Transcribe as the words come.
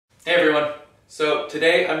So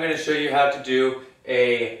today I'm going to show you how to do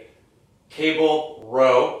a cable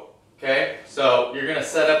row. Okay, so you're going to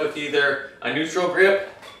set up with either a neutral grip,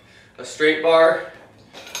 a straight bar,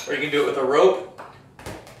 or you can do it with a rope.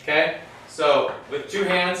 Okay, so with two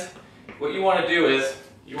hands, what you want to do is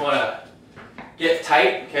you want to get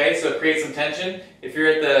tight. Okay, so create some tension. If you're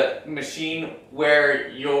at the machine where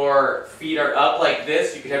your feet are up like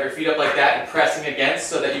this, you could have your feet up like that and pressing against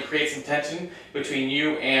so that you create some tension between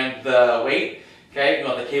you and the weight. Okay, you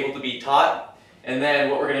want the cable to be taut. And then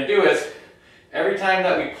what we're going to do is, every time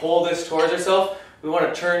that we pull this towards ourselves, we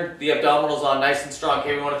want to turn the abdominals on nice and strong.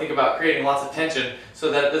 Okay, we want to think about creating lots of tension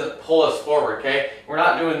so that it doesn't pull us forward. Okay, we're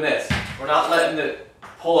not doing this. We're not letting it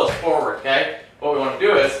pull us forward. Okay, what we want to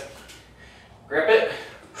do is grip it.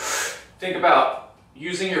 Think about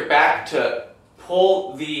using your back to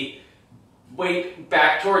pull the weight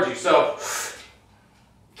back towards you. So,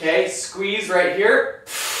 okay, squeeze right here.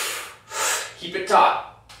 Keep it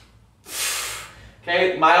taut.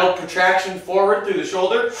 Okay, mild protraction forward through the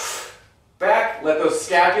shoulder. Back, let those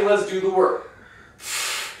scapulas do the work.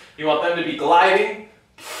 You want them to be gliding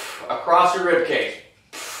across your rib cage.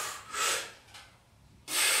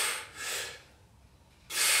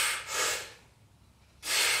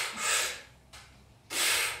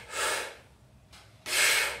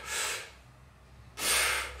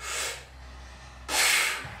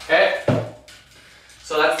 Okay,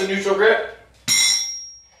 so that's the neutral grip.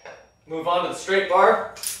 Move on to the straight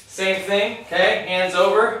bar. Same thing, okay, hands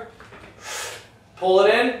over. Pull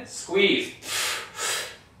it in, squeeze.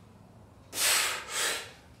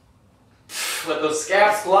 Let those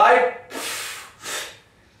scaps glide.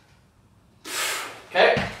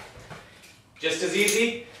 Okay, just as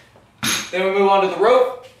easy. Then we move on to the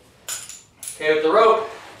rope. Okay, with the rope,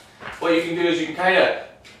 what you can do is you can kind of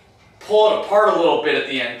pull it apart a little bit at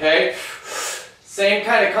the end, okay? Same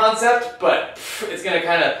kind of concept, but it's going to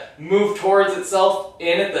kind of move towards itself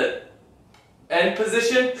in at the end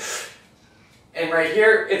position. And right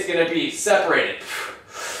here, it's going to be separated.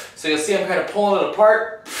 So you'll see I'm kind of pulling it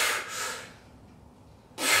apart.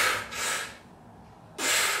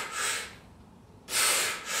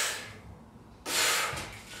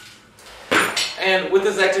 And with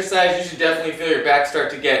this exercise, you should definitely feel your back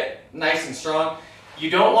start to get nice and strong. You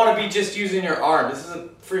don't want to be just using your arm. This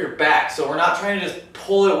isn't for your back, so we're not trying to just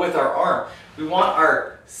pull it with our arm. We want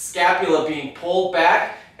our scapula being pulled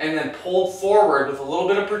back and then pulled forward with a little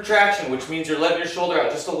bit of protraction, which means you're letting your shoulder out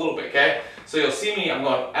just a little bit, okay? So you'll see me, I'm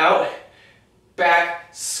going out,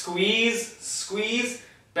 back, squeeze, squeeze,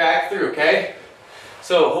 back through, okay?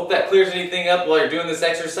 So hope that clears anything up while you're doing this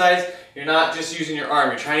exercise. You're not just using your arm,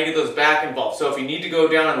 you're trying to get those back involved. So if you need to go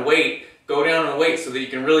down and weight, go down and weight so that you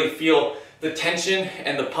can really feel the tension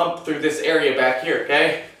and the pump through this area back here,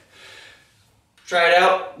 okay? Try it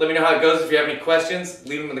out. Let me know how it goes. If you have any questions,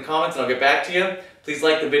 leave them in the comments and I'll get back to you. Please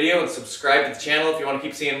like the video and subscribe to the channel if you want to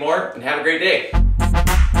keep seeing more, and have a great day.